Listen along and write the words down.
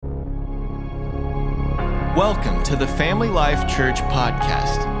Welcome to the Family Life Church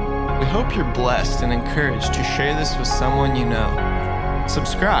podcast. We hope you're blessed and encouraged to share this with someone you know.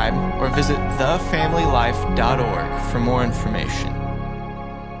 Subscribe or visit thefamilylife.org for more information. I'm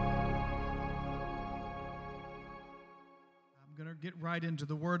going to get right into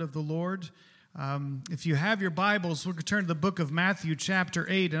the word of the Lord. If you have your Bibles, we're going to turn to the book of Matthew chapter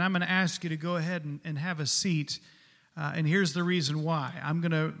 8, and I'm going to ask you to go ahead and have a seat. And here's the reason why. I'm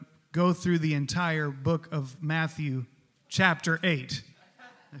going to go through the entire book of Matthew chapter 8.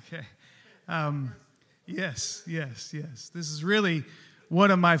 Okay. Yes. This is really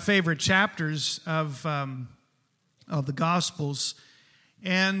one of my favorite chapters of the Gospels.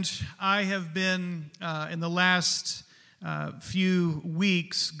 And I have been, in the last few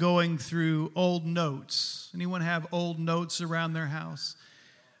weeks, going through old notes. Anyone have old notes around their house?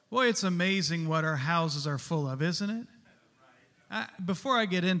 Boy, it's amazing what our houses are full of, isn't it? Before I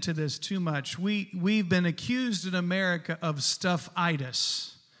get into this too much, we've been accused in America of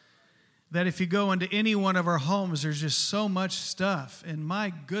stuffitis. That if you go into any one of our homes, there's just so much stuff. And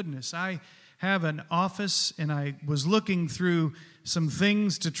my goodness, I have an office, and I was looking through some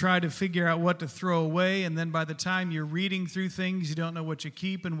things to try to figure out what to throw away. And then by the time you're reading through things, you don't know what you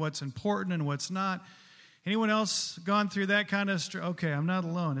keep and what's important and what's not. Anyone else gone through that kind of Okay, I'm not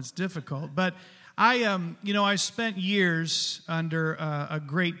alone. It's difficult. But I spent years under a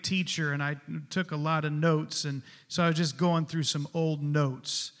great teacher, and I took a lot of notes, and so I was just going through some old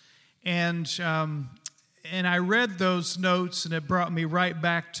notes. And I read those notes, and it brought me right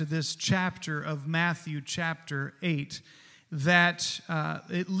back to this chapter of Matthew chapter 8, that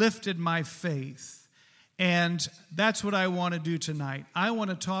it lifted my faith. And that's what I want to do tonight. I want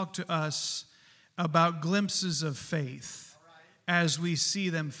to talk to us about glimpses of faith as we see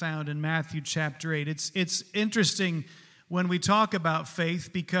them found in Matthew chapter 8. It's interesting when we talk about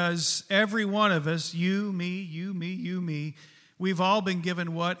faith, because every one of us, you, me, we've all been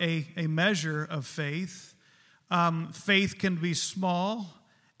given what? A measure of faith. Faith can be small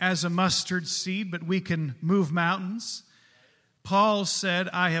as a mustard seed, but we can move mountains. Paul said,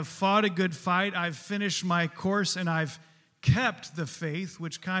 I have fought a good fight, I've finished my course, and I've kept the faith,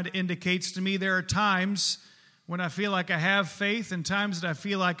 which kind of indicates to me there are times when I feel like I have faith and times that I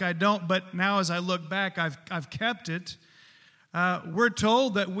feel like I don't, but now as I look back, I've kept it. We're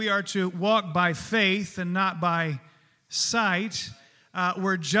told that we are to walk by faith and not by sight.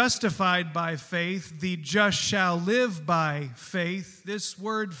 We're justified by faith. The just shall live by faith. This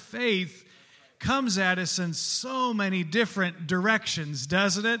word faith comes at us in so many different directions,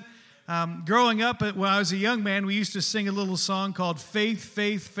 doesn't it? Growing up, when I was a young man, we used to sing a little song called Faith,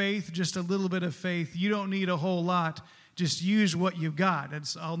 Faith, Faith, just a little bit of faith. You don't need a whole lot. Just use what you've got.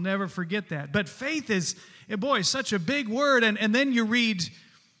 I'll never forget that. But faith is, such a big word. And then you read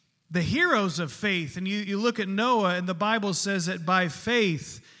the heroes of faith, and you look at Noah, and the Bible says that by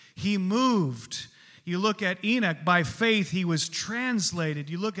faith he moved. You look at Enoch, by faith he was translated.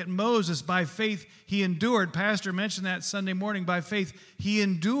 You look at Moses, by faith he endured. Pastor mentioned that Sunday morning. By faith he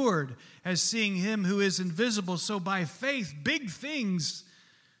endured as seeing him who is invisible. So by faith, big things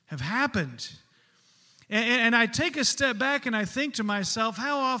have happened. And I take a step back and I think to myself,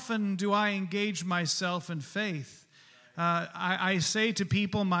 how often do I engage myself in faith? I say to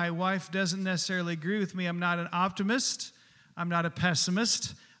people, my wife doesn't necessarily agree with me. I'm not an optimist. I'm not a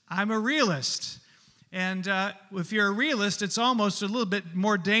pessimist. I'm a realist. And if you're a realist, it's almost a little bit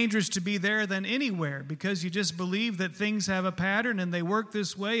more dangerous to be there than anywhere, because you just believe that things have a pattern and they work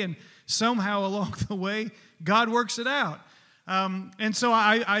this way, and somehow along the way, God works it out. And so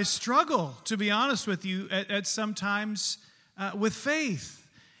I struggle, to be honest with you, at sometimes with faith.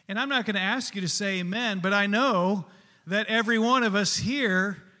 And I'm not going to ask you to say amen, but I know that every one of us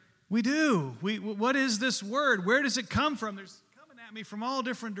here, we do. What is this word? Where does it come from? There's coming at me from all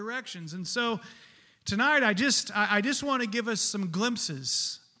different directions. And so tonight, I just want to give us some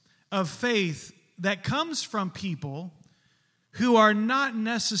glimpses of faith that comes from people who are not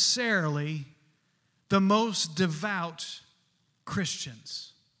necessarily the most devout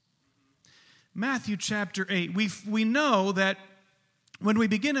Christians. Matthew chapter 8, we know that when we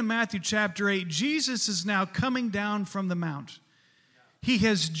begin in Matthew chapter 8, Jesus is now coming down from the mount. He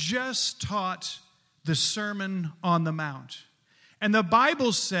has just taught the Sermon on the Mount. And the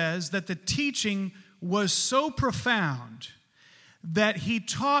Bible says that the teaching was so profound that he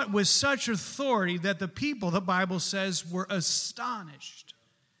taught with such authority that the people, the Bible says, were astonished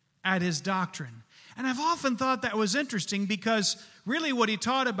at his doctrine. And I've often thought that was interesting, because really what he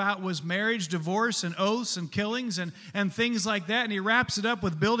taught about was marriage, divorce, and oaths and killings and things like that. And he wraps it up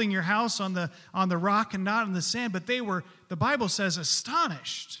with building your house on the rock and not on the sand. But they were, the Bible says,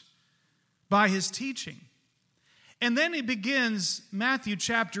 astonished by his teaching. And then he begins Matthew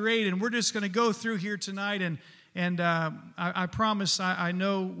chapter 8, and we're just going to go through here tonight, and I promise I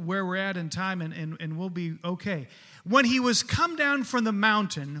know where we're at in time, and we'll be okay. When he was come down from the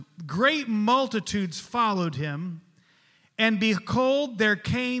mountain, great multitudes followed him, and behold, there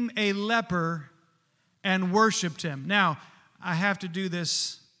came a leper and worshiped him. Now, I have to do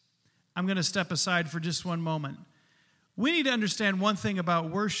this. I'm going to step aside for just one moment. We need to understand one thing about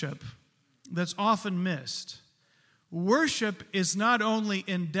worship that's often missed. Worship is not only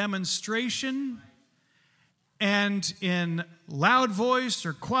in demonstration and in loud voice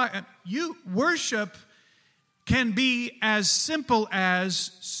or quiet. Worship can be as simple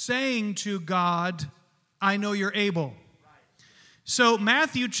as saying to God, I know you're able. So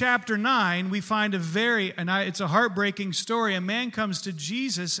Matthew chapter 9, we find it's a heartbreaking story. A man comes to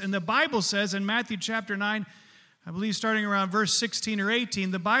Jesus, and the Bible says in Matthew chapter 9, I believe starting around verse 16 or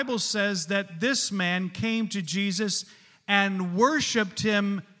 18, the Bible says that this man came to Jesus and worshiped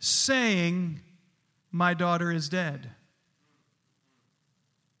him, saying, my daughter is dead.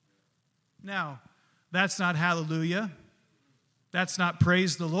 Now, that's not hallelujah. That's not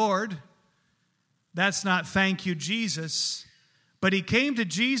praise the Lord. That's not thank you, Jesus. But he came to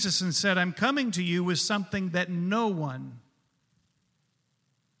Jesus and said, I'm coming to you with something that no one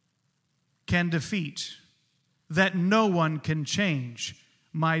can defeat, that no one can change.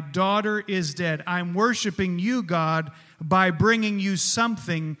 My daughter is dead. I'm worshiping you, God, by bringing you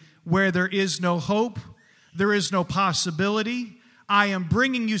something where there is no hope, there is no possibility. I am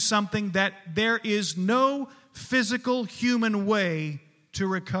bringing you something that there is no physical human way to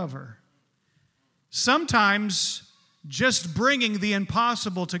recover. Sometimes just bringing the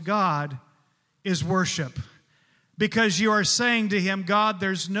impossible to God is worship, because you are saying to him, God,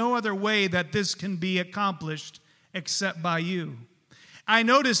 there's no other way that this can be accomplished except by you. I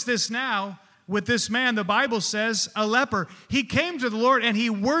notice this now with this man. The Bible says, a leper. He came to the Lord and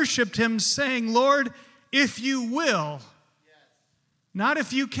he worshiped him, saying, Lord, if you will, not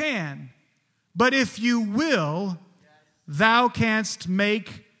if you can, but if you will, thou canst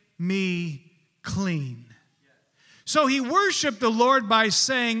make me clean. So he worshiped the Lord by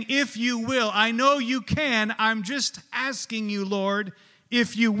saying, if you will. I know you can. I'm just asking you, Lord,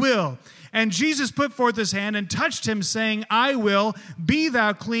 if you will. And Jesus put forth his hand and touched him, saying, I will, be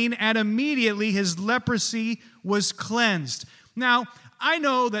thou clean. And immediately his leprosy was cleansed. Now, I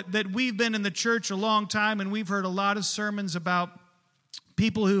know that we've been in the church a long time, and we've heard a lot of sermons about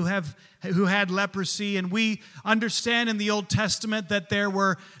people who had leprosy, and we understand in the Old Testament that there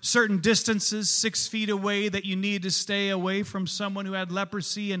were certain distances 6 feet away that you need to stay away from someone who had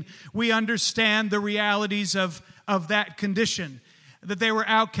leprosy, and we understand the realities of that condition, that they were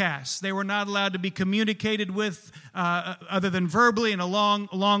outcasts. They were not allowed to be communicated with other than verbally and a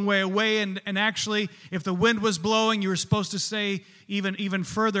long way away, and actually, if the wind was blowing, you were supposed to stay even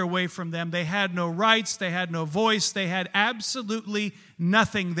further away from them. They had no rights, they had no voice, they had absolutely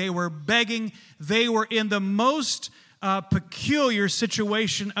nothing. They were begging. They were in the most peculiar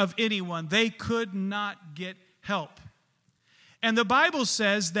situation of anyone. They could not get help. And the Bible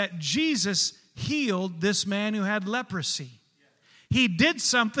says that Jesus healed this man who had leprosy. He did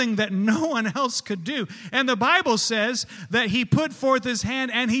something that no one else could do. And the Bible says that he put forth his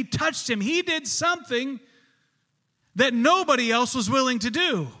hand and he touched him. He did something that nobody else was willing to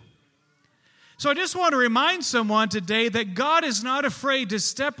do. So I just want to remind someone today that God is not afraid to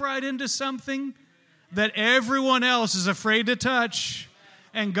step right into something that everyone else is afraid to touch,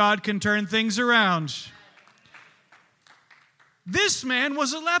 and God can turn things around. This man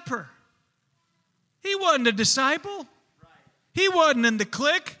was a leper. He wasn't a disciple. He wasn't in the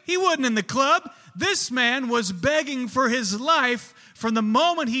clique. He wasn't in the club. This man was begging for his life from the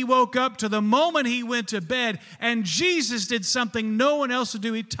moment he woke up to the moment he went to bed. And Jesus did something no one else would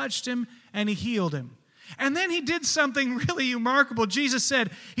do. He touched him and he healed him. And then he did something really remarkable. Jesus said,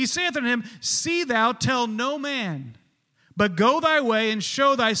 he saith unto him, see thou tell no man, but go thy way and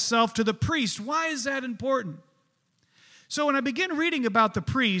show thyself to the priest. Why is that important? So when I begin reading about the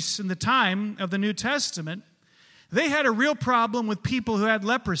priests in the time of the New Testament, they had a real problem with people who had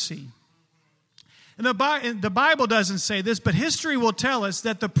leprosy. And the Bible doesn't say this, but history will tell us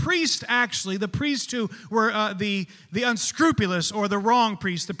that the priests who were the unscrupulous or the wrong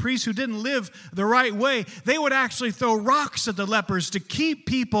priests, the priests who didn't live the right way, they would actually throw rocks at the lepers to keep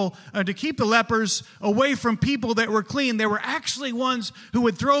the lepers away from people that were clean. There were actually ones who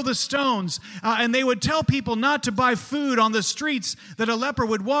would throw the stones, and they would tell people not to buy food on the streets that a leper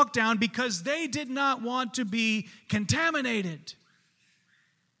would walk down because they did not want to be contaminated.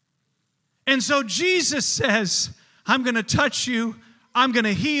 And so Jesus says, I'm going to touch you, I'm going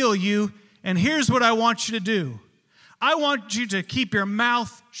to heal you, and here's what I want you to do. I want you to keep your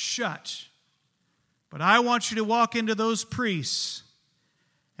mouth shut. But I want you to walk into those priests,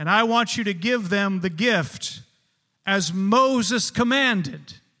 and I want you to give them the gift as Moses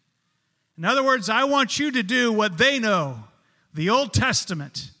commanded. In other words, I want you to do what they know, the Old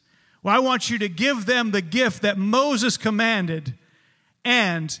Testament. Well, I want you to give them the gift that Moses commanded,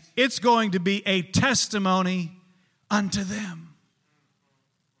 and it's going to be a testimony unto them.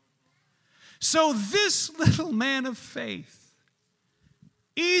 So this little man of faith,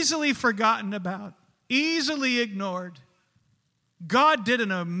 easily forgotten about, easily ignored, God did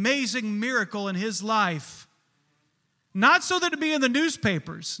an amazing miracle in his life. Not so that it'd be in the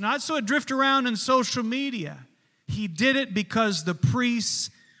newspapers, not so it'd drift around in social media. He did it because the priests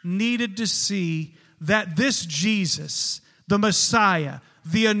needed to see that this Jesus, the Messiah,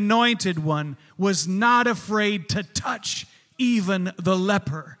 the Anointed One, was not afraid to touch even the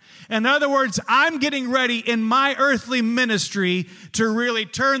leper. In other words, I'm getting ready in my earthly ministry to really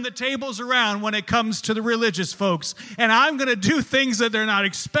turn the tables around when it comes to the religious folks. And I'm going to do things that they're not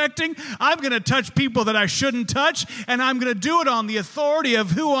expecting. I'm going to touch people that I shouldn't touch. And I'm going to do it on the authority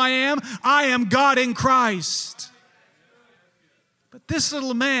of who I am. I am God in Christ. But this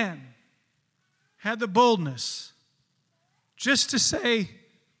little man had the boldness just to say,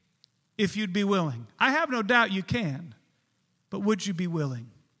 if you'd be willing. I have no doubt you can, but would you be willing?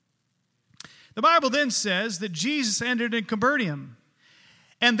 The Bible then says that Jesus entered in Capernaum,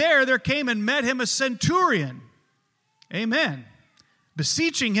 and there came and met him a centurion. Amen.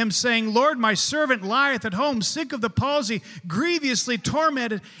 Beseeching him, saying, Lord, my servant lieth at home, sick of the palsy, grievously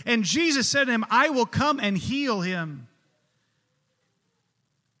tormented. And Jesus said to him, I will come and heal him.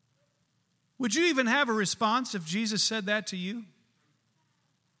 Would you even have a response if Jesus said that to you?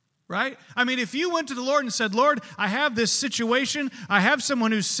 Right? I mean, if you went to the Lord and said, Lord, I have this situation. I have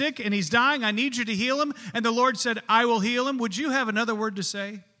someone who's sick and he's dying. I need you to heal him. And the Lord said, I will heal him. Would you have another word to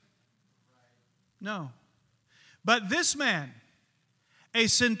say? No. But this man, a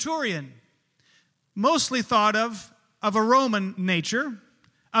centurion, mostly thought of a Roman nature,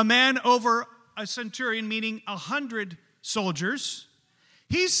 a man over a centurion, meaning 100 soldiers.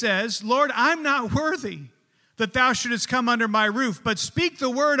 He says, Lord, I'm not worthy that thou shouldest come under my roof, but speak the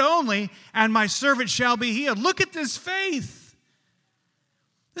word only, and my servant shall be healed. Look at this faith.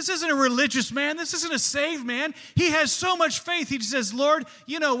 This isn't a religious man. This isn't a saved man. He has so much faith. He says, Lord,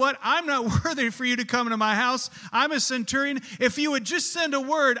 you know what? I'm not worthy for you to come into my house. I'm a centurion. If you would just send a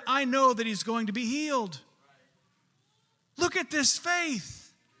word, I know that he's going to be healed. Look at this faith.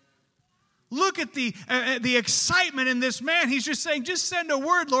 Look at the excitement in this man. He's just saying, just send a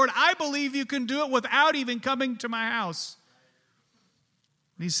word, Lord. I believe you can do it without even coming to my house.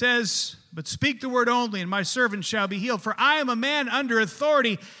 And he says, but speak the word only, and my servant shall be healed. For I am a man under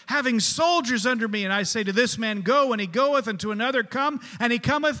authority, having soldiers under me. And I say to this man, go, and he goeth, and to another, come, and he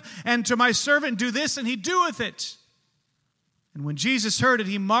cometh, and to my servant, do this, and he doeth it. And when Jesus heard it,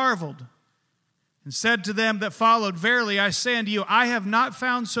 he marveled, and said to them that followed, verily I say unto you, I have not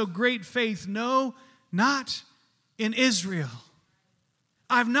found so great faith, no, not in Israel.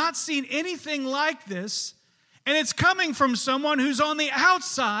 I've not seen anything like this, and it's coming from someone who's on the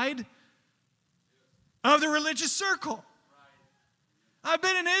outside of the religious circle. I've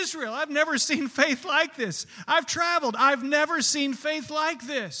been in Israel. I've never seen faith like this. I've traveled. I've never seen faith like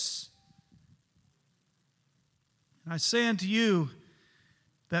this. And I say unto you,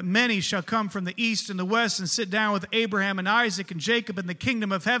 that many shall come from the east and the west and sit down with Abraham and Isaac and Jacob in the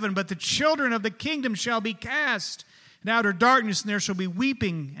kingdom of heaven. But the children of the kingdom shall be cast in outer darkness, and there shall be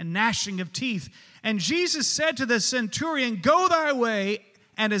weeping and gnashing of teeth. And Jesus said to the centurion, go thy way,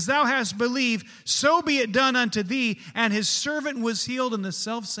 and as thou hast believed, so be it done unto thee. And his servant was healed in the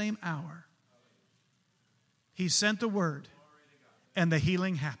selfsame hour. He sent the word, and the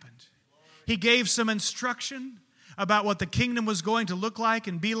healing happened. He gave some instruction about what the kingdom was going to look like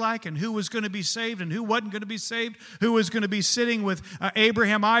and be like, and who was going to be saved and who wasn't going to be saved, who was going to be sitting with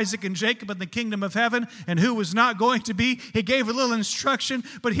Abraham, Isaac, and Jacob in the kingdom of heaven, and who was not going to be. He gave a little instruction,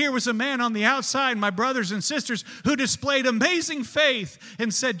 but here was a man on the outside, my brothers and sisters, who displayed amazing faith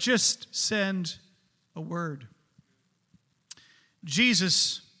and said, just send a word.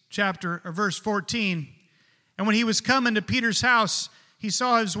 Jesus, verse 14, and when he was come into Peter's house, he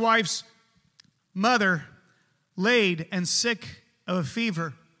saw his wife's mother laid and sick of a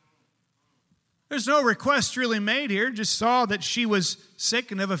fever. There's no request really made here. Just saw that she was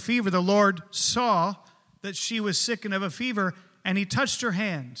sick and of a fever. The Lord saw that she was sick and of a fever, and he touched her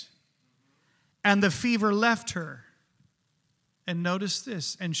hand, and the fever left her. And notice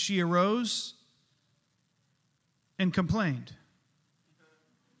this, and she arose and complained.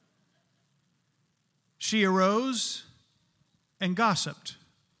 She arose and gossiped.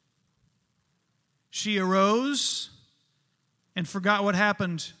 She arose and forgot what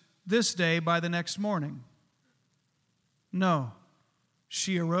happened this day by the next morning. No,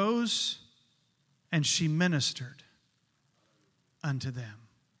 she arose and she ministered unto them.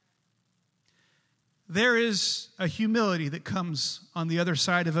 There is a humility that comes on the other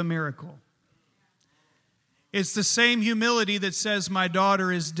side of a miracle. It's the same humility that says, my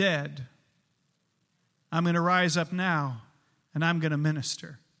daughter is dead. I'm going to rise up now and I'm going to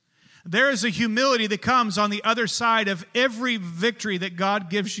minister. There is a humility that comes on the other side of every victory that God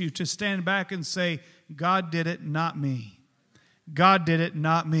gives you to stand back and say, God did it, not me. God did it,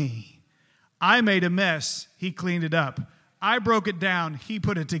 not me. I made a mess, He cleaned it up. I broke it down, He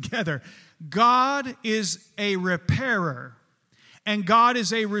put it together. God is a repairer, and God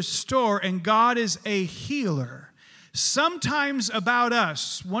is a restorer, and God is a healer. Sometimes about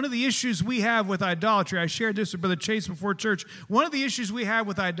us, one of the issues we have with idolatry, I shared this with Brother Chase before church, one of the issues we have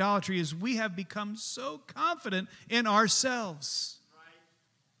with idolatry is we have become so confident in ourselves.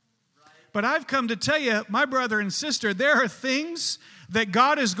 But I've come to tell you, my brother and sister, there are things that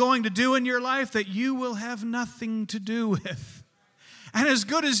God is going to do in your life that you will have nothing to do with. And as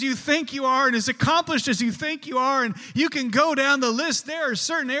good as you think you are and as accomplished as you think you are, and you can go down the list, there are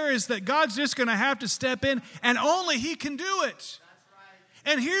certain areas that God's just going to have to step in, and only He can do it.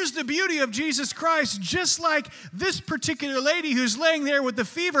 And here's the beauty of Jesus Christ. Just like this particular lady who's laying there with the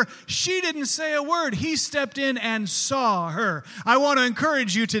fever, she didn't say a word. He stepped in and saw her. I want to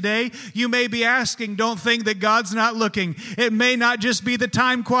encourage you today. You may be asking, don't think that God's not looking. It may not just be the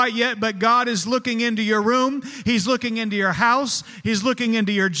time quite yet, but God is looking into your room. He's looking into your house. He's looking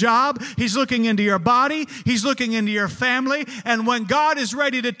into your job. He's looking into your body. He's looking into your family. And when God is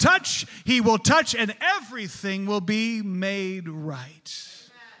ready to touch, He will touch, and everything will be made right.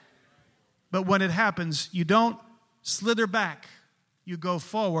 But when it happens, you don't slither back. You go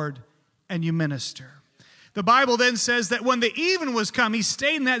forward and you minister. The Bible then says that when the even was come, He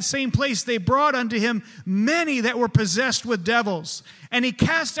stayed in that same place. They brought unto Him many that were possessed with devils. And He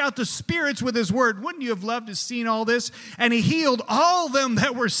cast out the spirits with His word. Wouldn't you have loved to have seen all this? And He healed all them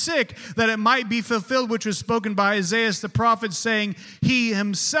that were sick, that it might be fulfilled, which was spoken by Isaiah the prophet, saying, He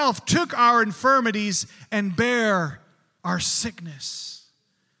Himself took our infirmities and bare our sickness.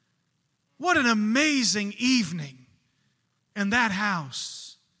 What an amazing evening in that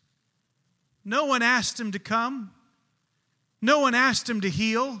house. No one asked Him to come. No one asked Him to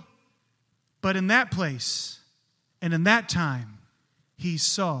heal. But in that place and in that time, He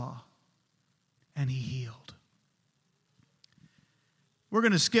saw and He healed. We're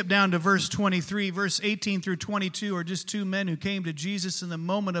going to skip down to verse 23. Verse 18 through 22 are just two men who came to Jesus in the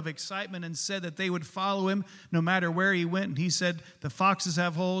moment of excitement and said that they would follow Him no matter where He went. And He said, the foxes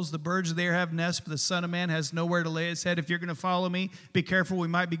have holes, the birds of the air have nests, but the Son of Man has nowhere to lay His head. If you're going to follow Me, be careful. We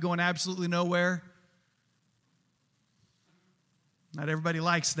might be going absolutely nowhere. Not everybody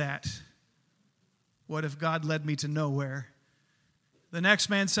likes that. What if God led me to nowhere? The next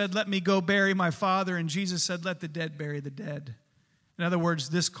man said, let me go bury my father. And Jesus said, let the dead bury the dead. In other words,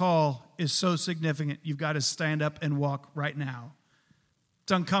 this call is so significant, you've got to stand up and walk right now.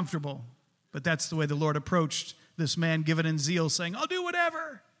 It's uncomfortable, but that's the way the Lord approached this man, given in zeal, saying, I'll do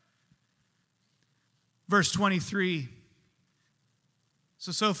whatever. Verse 23.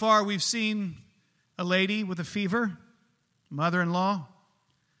 So far we've seen a lady with a fever, mother-in-law.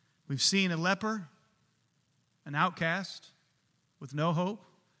 We've seen a leper, an outcast with no hope.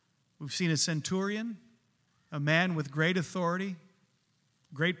 We've seen a centurion, a man with great authority,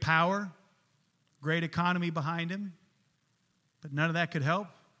 great power, great economy behind him, but none of that could help.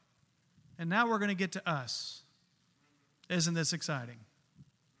 And now we're going to get to us. Isn't this exciting?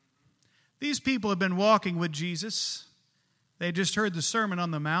 These people have been walking with Jesus. They just heard the Sermon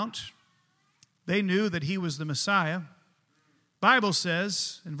on the Mount. They knew that He was the Messiah. Bible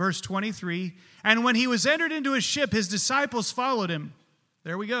says in verse 23, and when He was entered into a ship, His disciples followed Him.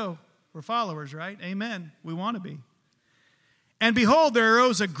 There we go. We're followers, right? Amen. We want to be. And behold, there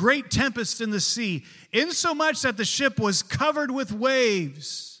arose a great tempest in the sea, insomuch that the ship was covered with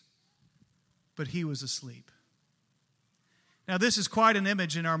waves, but He was asleep. Now, this is quite an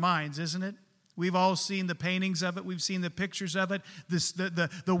image in our minds, isn't it? We've all seen the paintings of it. We've seen the pictures of it.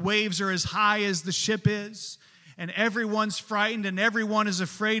 The waves are as high as the ship is, and everyone's frightened and everyone is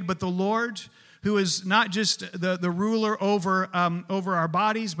afraid, but the Lord, who is not just the ruler over our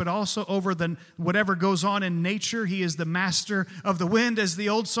bodies, but also over whatever goes on in nature. He is the master of the wind. As the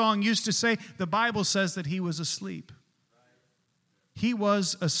old song used to say, the Bible says that He was asleep. He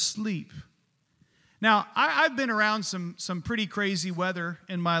was asleep. Now, I've been around some pretty crazy weather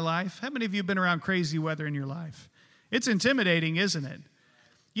in my life. How many of you have been around crazy weather in your life? It's intimidating, isn't it?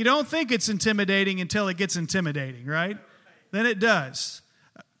 You don't think it's intimidating until it gets intimidating, right? Then it does.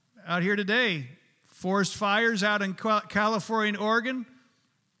 Out here today, forest fires out in California and Oregon.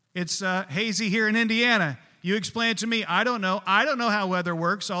 It's hazy here in Indiana. You explain it to me. I don't know. I don't know how weather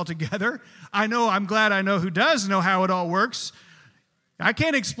works altogether. I'm glad I know who does know how it all works. I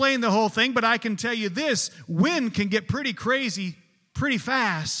can't explain the whole thing, but I can tell you this. Wind can get pretty crazy pretty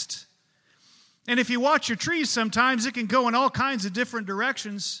fast. And if you watch your trees sometimes, it can go in all kinds of different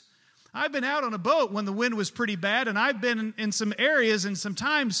directions. I've been out on a boat when the wind was pretty bad, and I've been in some areas and some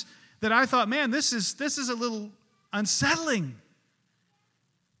times that I thought, man, this is a little unsettling.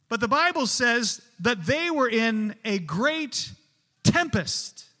 But the Bible says that they were in a great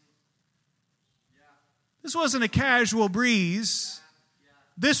tempest. This wasn't a casual breeze.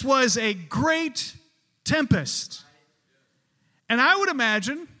 This was a great tempest. And I would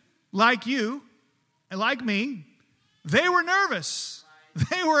imagine, like you and like me, they were nervous.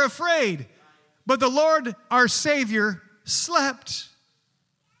 They were afraid. But the Lord, our Savior, slept.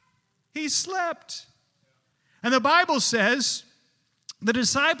 He slept. And the Bible says the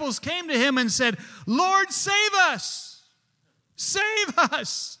disciples came to him and said, Lord, save us. Save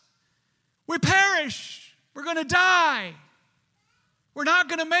us. We perish. We're going to die. We're not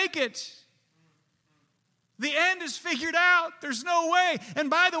going to make it. The end is figured out. There's no way. And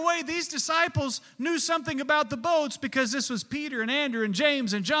by the way, these disciples knew something about the boats because this was Peter and Andrew and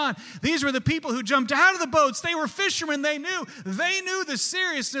James and John. These were the people who jumped out of the boats. They were fishermen. They knew the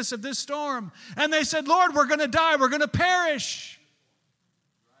seriousness of this storm. And they said, Lord, we're going to die. We're going to perish.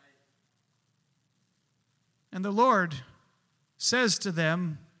 And the Lord says to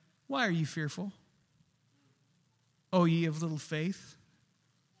them, why are you fearful, O ye of little faith?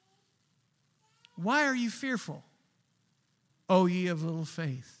 Why are you fearful, O ye of little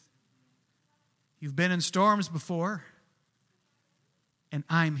faith? You've been in storms before, and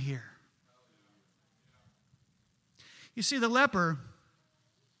I'm here. You see, the leper,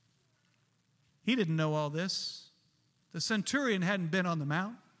 he didn't know all this. The centurion hadn't been on the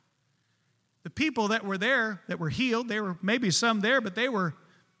mount. The people that were there, that were healed, there were maybe some there, but they were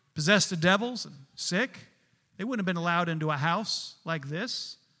possessed of devils and sick. They wouldn't have been allowed into a house like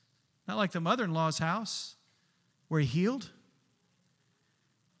this. Not like the mother-in-law's house where he healed.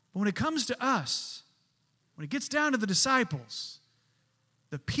 But when it comes to us, when it gets down to the disciples,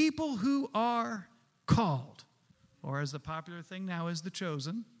 the people who are called, or as the popular thing now is the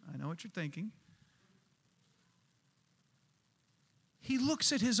chosen, I know what you're thinking. He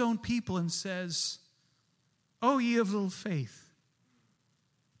looks at his own people and says, O ye of little faith,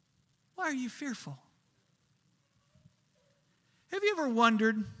 why are you fearful? Have you ever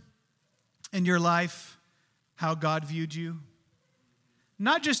wondered in your life how God viewed you?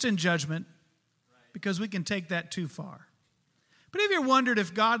 Not just in judgment, because we can take that too far. But have you ever wondered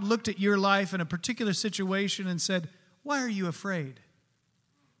if God looked at your life in a particular situation and said, why are you afraid?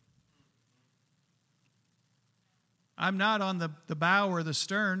 I'm not on the bow or the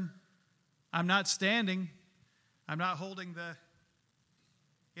stern. I'm not standing. I'm not holding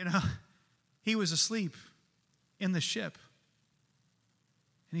he was asleep in the ship.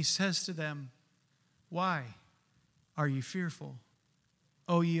 And he says to them, why are you fearful,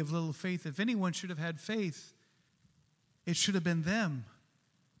 O ye of little faith? If anyone should have had faith, it should have been them.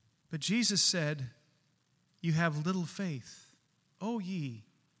 But Jesus said, you have little faith, O ye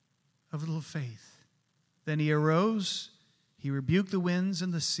of little faith. Then he arose, he rebuked the winds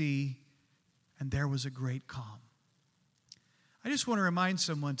and the sea, and there was a great calm. I just want to remind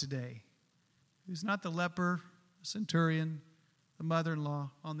someone today who's not the leper, the centurion, the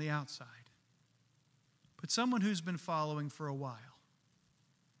mother-in-law on the outside, but someone who's been following for a while,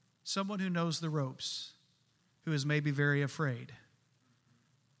 someone who knows the ropes, who is maybe very afraid,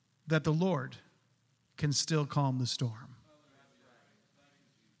 that the Lord can still calm the storm.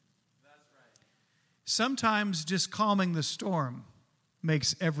 Sometimes just calming the storm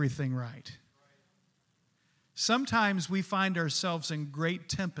makes everything right. Sometimes we find ourselves in great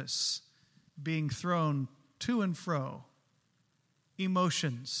tempests, being thrown to and fro,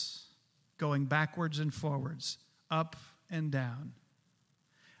 emotions going backwards and forwards, up and down,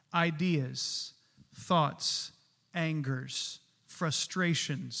 ideas, thoughts, angers,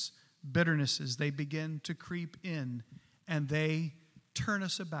 frustrations, bitternesses, they begin to creep in and they turn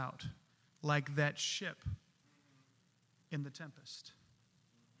us about like that ship in the tempest.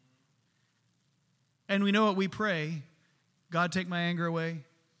 And we know what we pray: God, take my anger away.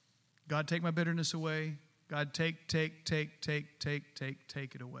 God, take my bitterness away. God, take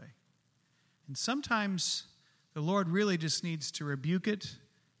it away. And sometimes the Lord really just needs to rebuke it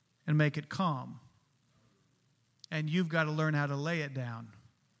and make it calm. and you've got to learn how to lay it down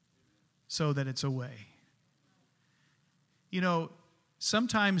so that it's away. You know,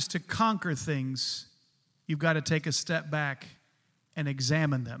 sometimes to conquer things, you've got to take a step back and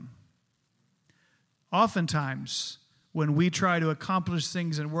examine them. Oftentimes, when we try to accomplish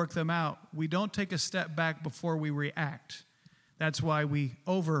things and work them out, we don't take a step back before we react. That's why we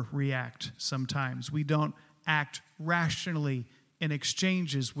overreact sometimes. We don't act rationally in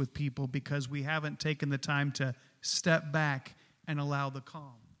exchanges with people because we haven't taken the time to step back and allow the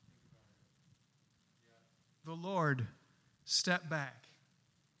calm. The Lord stepped back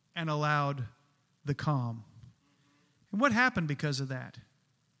and allowed the calm. And what happened because of that?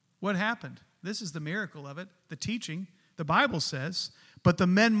 What happened? This is the miracle of it, the teaching. The Bible says, but the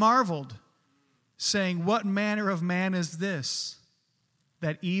men marveled, saying, what manner of man is this,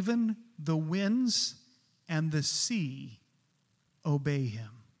 that even the winds and the sea obey him?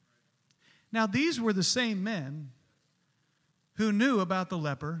 Now, these were the same men who knew about the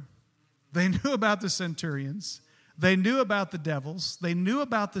leper. They knew about the centurions. They knew about the devils. They knew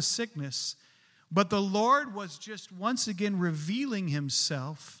about the sickness. But the Lord was just once again revealing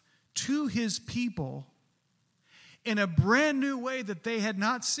himself to his people in a brand new way that they had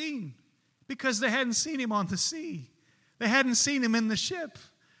not seen, because they hadn't seen him on the sea. They hadn't seen him in the ship.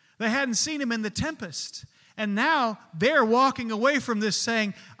 They hadn't seen him in the tempest. And now they're walking away from this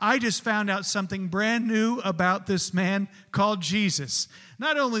saying, I just found out something brand new about this man called Jesus.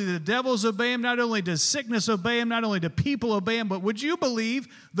 Not only do the devils obey him, not only does sickness obey him, not only do people obey him, but would you believe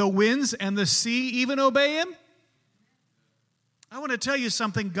the winds and the sea even obey him? I want to tell you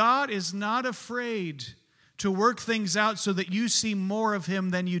something. God is not afraid to work things out so that you see more of him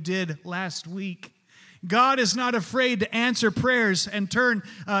than you did last week. God is not afraid to answer prayers and turn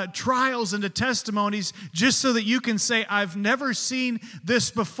trials into testimonies just so that you can say, I've never seen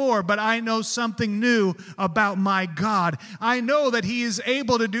this before, but I know something new about my God. I know that he is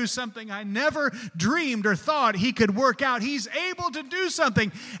able to do something I never dreamed or thought he could work out. He's able to do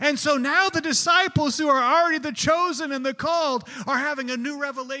something. And so now the disciples who are already the chosen and the called are having a new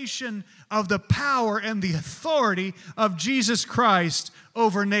revelation of the power and the authority of Jesus Christ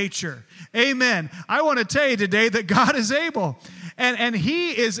over nature. Amen. I want to tell you today that God is able. And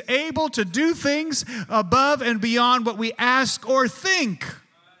he is able to do things above and beyond what we ask or think.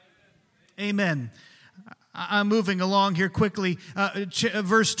 Amen. I'm moving along here quickly.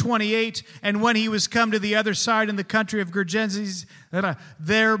 Verse 28, and when he was come to the other side in the country of Gergeses,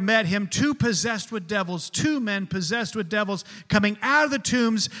 there met him two men possessed with devils, coming out of the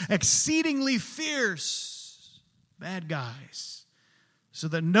tombs, exceedingly fierce, bad guys, so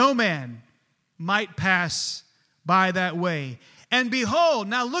that no man might pass by that way. And behold,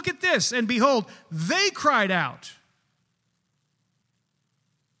 now look at this, and behold, they cried out.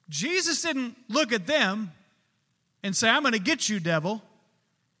 Jesus didn't look at them and say, I'm going to get you, devil.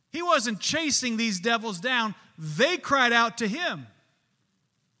 He wasn't chasing these devils down. They cried out to him,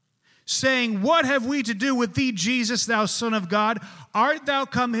 saying, what have we to do with thee, Jesus, thou Son of God? Art thou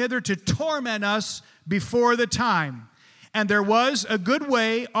come hither to torment us before the time? And there was a good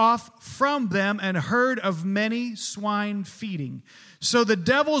way off from them and herd of many swine feeding. So the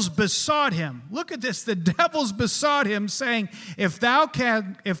devils besought him. Look at this. The devils besought him, saying, if thou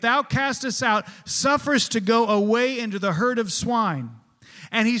cast us out, suffer us to go away into the herd of swine.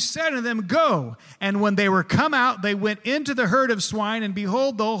 And he said to them, go. And when they were come out, they went into the herd of swine, and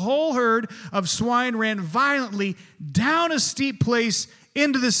behold, the whole herd of swine ran violently down a steep place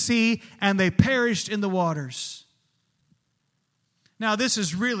into the sea, and they perished in the waters. Now, this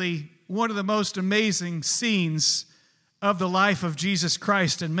is really one of the most amazing scenes of the life of Jesus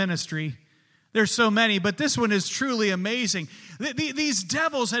Christ in ministry. There's so many, but this one is truly amazing. These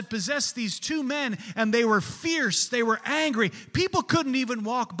devils had possessed these two men, and they were fierce. They were angry. People couldn't even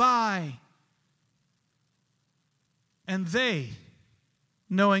walk by. And they,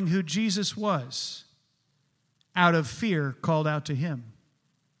 knowing who Jesus was, out of fear called out to him,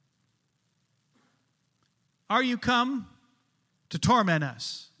 are you come to torment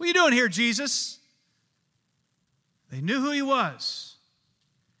us? What are you doing here, Jesus? They knew who he was,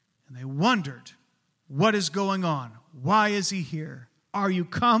 and they wondered, what is going on? Why is he here? Are you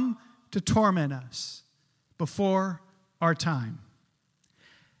come to torment us before our time?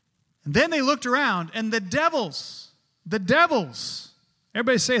 And then they looked around, and the devils,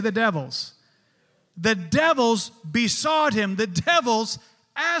 everybody say the devils besought him. The devils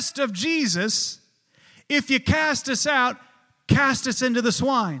asked of Jesus, if you cast us out, cast us into the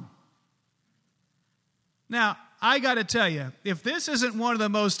swine. Now, I got to tell you, if this isn't one of the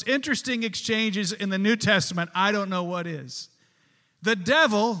most interesting exchanges in the New Testament, I don't know what is. The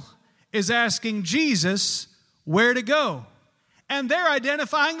devil is asking Jesus, where to go. And they're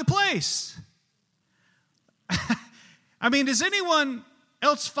identifying the place. I mean, does anyone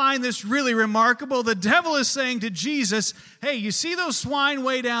else find this really remarkable? The devil is saying to Jesus, hey, you see those swine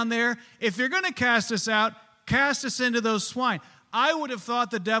way down there? If you're going to cast us out, cast us into those swine. I would have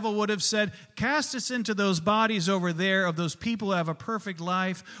thought the devil would have said, cast us into those bodies over there of those people who have a perfect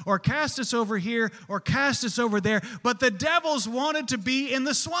life, or cast us over here, or cast us over there. But the devils wanted to be in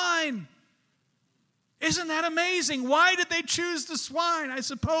the swine. Isn't that amazing? Why did they choose the swine? I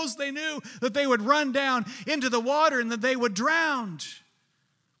suppose they knew that they would run down into the water and that they would drown.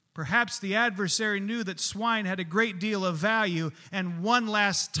 Perhaps the adversary knew that swine had a great deal of value, and one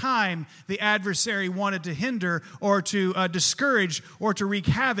last time the adversary wanted to hinder or to discourage or to wreak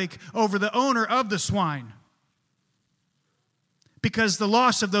havoc over the owner of the swine. Because the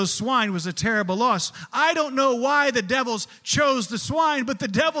loss of those swine was a terrible loss. I don't know why the devils chose the swine, but the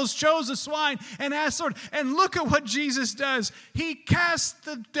devils chose the swine and asked Lord. And look at what Jesus does. He casts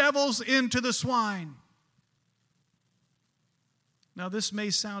the devils into the swine. Now, this may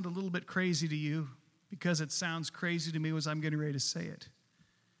sound a little bit crazy to you because it sounds crazy to me as I'm getting ready to say it.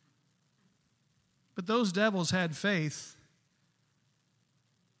 But those devils had faith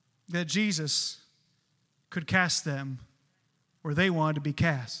that Jesus could cast them where they wanted to be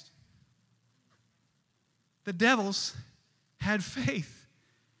cast. The devils had faith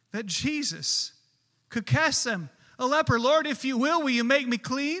that Jesus could cast them. A leper, Lord, if you will you make me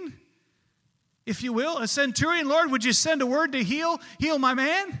clean? If you will. A centurion, Lord, would you send a word to heal my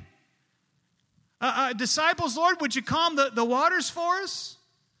man? Disciples, Lord, would you calm the waters for us?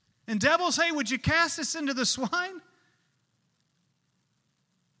 And devils, hey, would you cast us into the swine?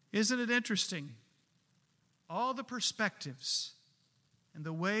 Isn't it interesting? All the perspectives and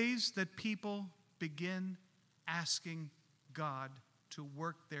the ways that people begin asking God to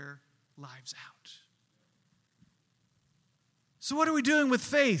work their lives out. So what are we doing with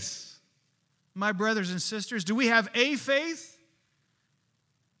faith? My brothers and sisters, do we have a faith?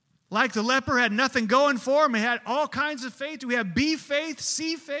 Like the leper had nothing going for him, he had all kinds of faith. Do we have B faith,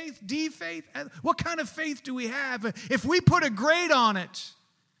 C faith, D faith? What kind of faith do we have? If we put a grade on it,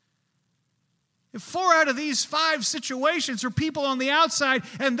 if 4 out of these 5 situations are people on the outside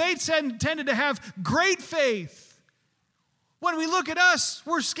and they tended to have great faith, when we look at us,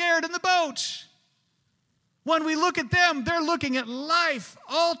 we're scared in the boat. When we look at them, they're looking at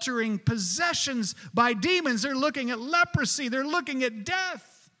life-altering possessions by demons. They're looking at leprosy. They're looking at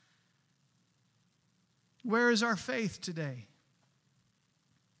death. Where is our faith today?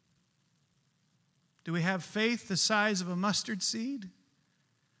 Do we have faith the size of a mustard seed?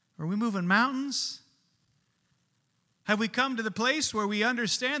 Are we moving mountains? Have we come to the place where we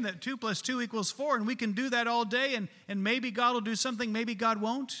understand that 2 + 2 = 4 and we can do that all day and maybe God will do something, maybe God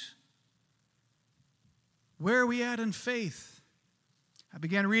won't? Where are we at in faith? I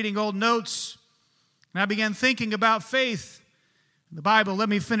began reading old notes, and I began thinking about faith. In the Bible, let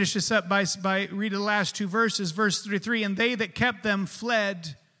me finish this up by reading the last 2 verses. Verse 33, and they that kept them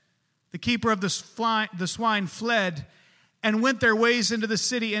fled. The keeper of the swine fled and went their ways into the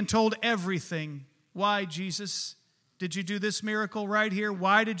city and told everything. Why, Jesus, did you do this miracle right here?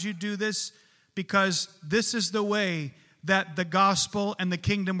 Why did you do this? Because this is the way that the gospel and the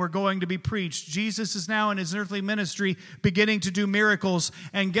kingdom were going to be preached. Jesus is now in his earthly ministry beginning to do miracles.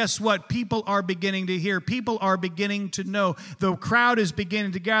 And guess what? People are beginning to hear. People are beginning to know. The crowd is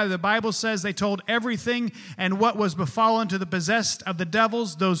beginning to gather. The Bible says they told everything and what was befallen to the possessed of the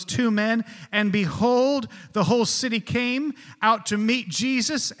devils, those 2 men. And behold, the whole city came out to meet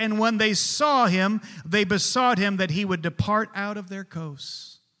Jesus. And when they saw him, they besought him that he would depart out of their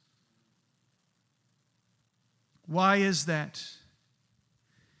coasts. Why is that?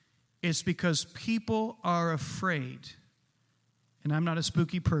 It's because people are afraid. And I'm not a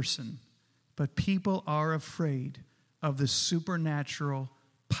spooky person, but people are afraid of the supernatural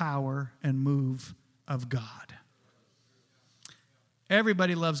power and move of God.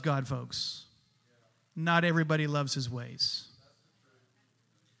 Everybody loves God, folks. Not everybody loves his ways.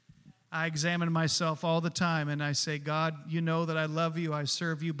 I examine myself all the time and I say, God, you know that I love you, I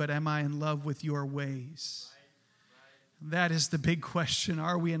serve you, but am I in love with your ways? That is the big question.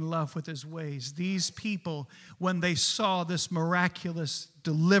 Are we in love with his ways? These people, when they saw this miraculous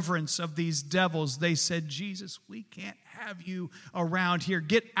deliverance of these devils, they said, Jesus, we can't have you around here.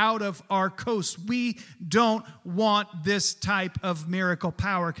 Get out of our coast. We don't want this type of miracle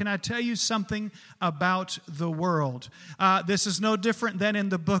power. Can I tell you something about the world? This is no different than in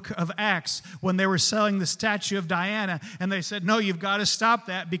the book of Acts when they were selling the statue of Diana and they said, no, you've got to stop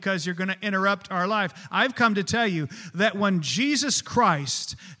that because you're going to interrupt our life. I've come to tell you that when Jesus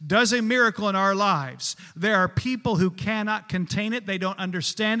Christ does a miracle in our lives, there are people who cannot contain it. They don't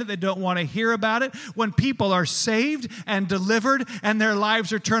understand it. They don't want to hear about it. When people are saved and delivered and their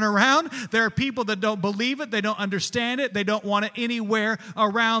lives are turned around, there are people that don't believe it. They don't understand it. They don't want it anywhere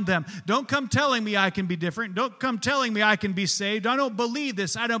around them. Don't come telling me I can be different. Don't come telling me I can be saved. I don't believe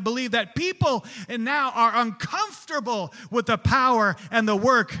this. I don't believe that. People and now are uncomfortable with the power and the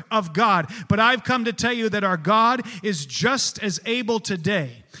work of God. But I've come to tell you that our God is just as able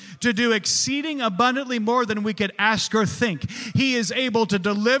today to do exceeding abundantly more than we could ask or think. He is able to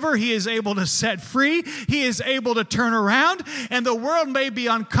deliver. He is able to set free. He is able to turn around. And the world may be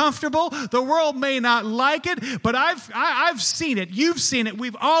uncomfortable. The world may not like it, but I've seen it. You've seen it.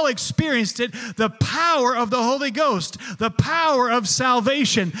 We've all experienced it. The power of the Holy Ghost, the power of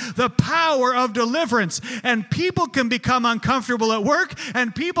salvation, the power of deliverance. And people can become uncomfortable at work,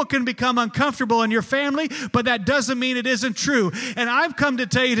 and people can become uncomfortable in your family, but that doesn't mean it isn't true. And I've come to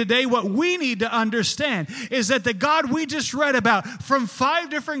tell you today, what we need to understand is that the God we just read about from 5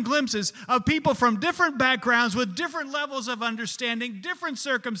 different glimpses of people from different backgrounds with different levels of understanding, different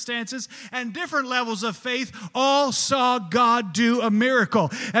circumstances, and different levels of faith all saw God do a miracle.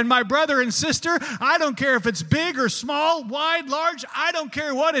 And my brother and sister, I don't care if it's big or small, wide, large, I don't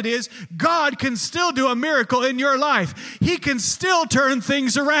care what it is, God can still do a miracle in your life. He can still turn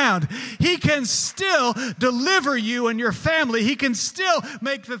things around. He can still deliver you and your family. He can still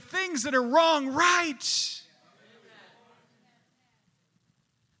make the things that are wrong right.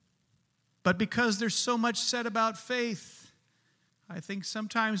 But because there's so much said about faith, I think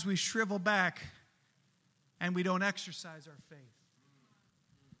sometimes we shrivel back and we don't exercise our faith.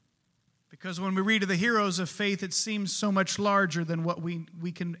 Because when we read of the heroes of faith, it seems so much larger than what we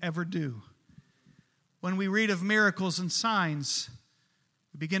can ever do. When we read of miracles and signs,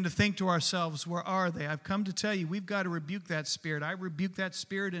 we begin to think to ourselves, where are they? I've come to tell you, we've got to rebuke that spirit. I rebuke that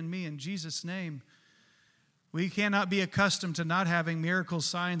spirit in me in Jesus' name. We cannot be accustomed to not having miracles,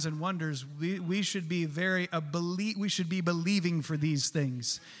 signs, and wonders. We should be we should be believing for these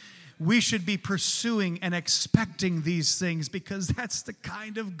things. We should be pursuing and expecting these things because that's the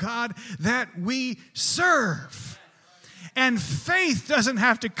kind of God that we serve. And faith doesn't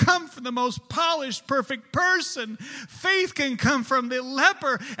have to come from the most polished, perfect person. Faith can come from the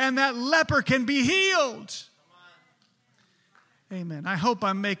leper, and that leper can be healed. Amen. I hope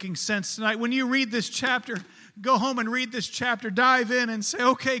I'm making sense tonight. When you read this chapter, go home and read this chapter. Dive in and say,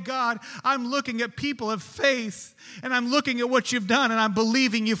 okay, God, I'm looking at people of faith, and I'm looking at what you've done, and I'm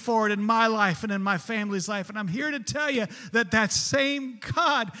believing you for it in my life and in my family's life. And I'm here to tell you that that same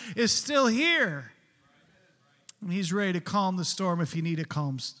God is still here. And he's ready to calm the storm if you need a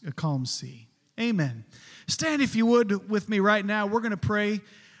calm sea. Amen. Stand if you would with me right now. We're going to pray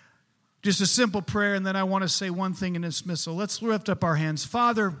just a simple prayer, and then I want to say one thing in dismissal. Let's lift up our hands.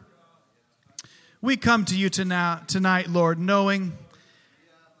 Father, we come to you tonight, Lord, knowing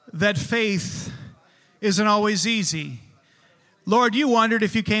that faith isn't always easy. Lord, you wondered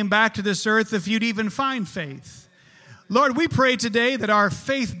if you came back to this earth if you'd even find faith. Lord, we pray today that our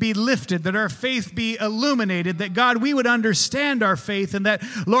faith be lifted, that our faith be illuminated, that, God, we would understand our faith, and that,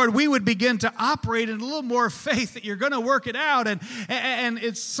 Lord, we would begin to operate in a little more faith that you're going to work it out. And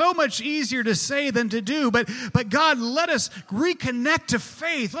it's so much easier to say than to do. But God, let us reconnect to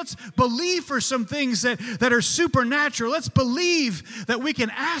faith. Let's believe for some things that are supernatural. Let's believe that we can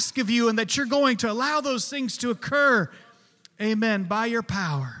ask of you and that you're going to allow those things to occur. Amen. By your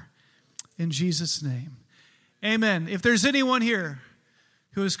power. In Jesus' name. Amen. If there's anyone here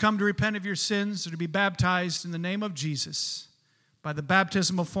who has come to repent of your sins or to be baptized in the name of Jesus by the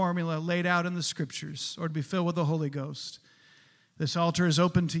baptismal formula laid out in the Scriptures, or to be filled with the Holy Ghost, this altar is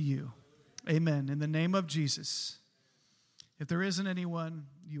open to you. Amen. In the name of Jesus. If there isn't anyone,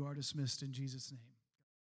 you are dismissed in Jesus' name.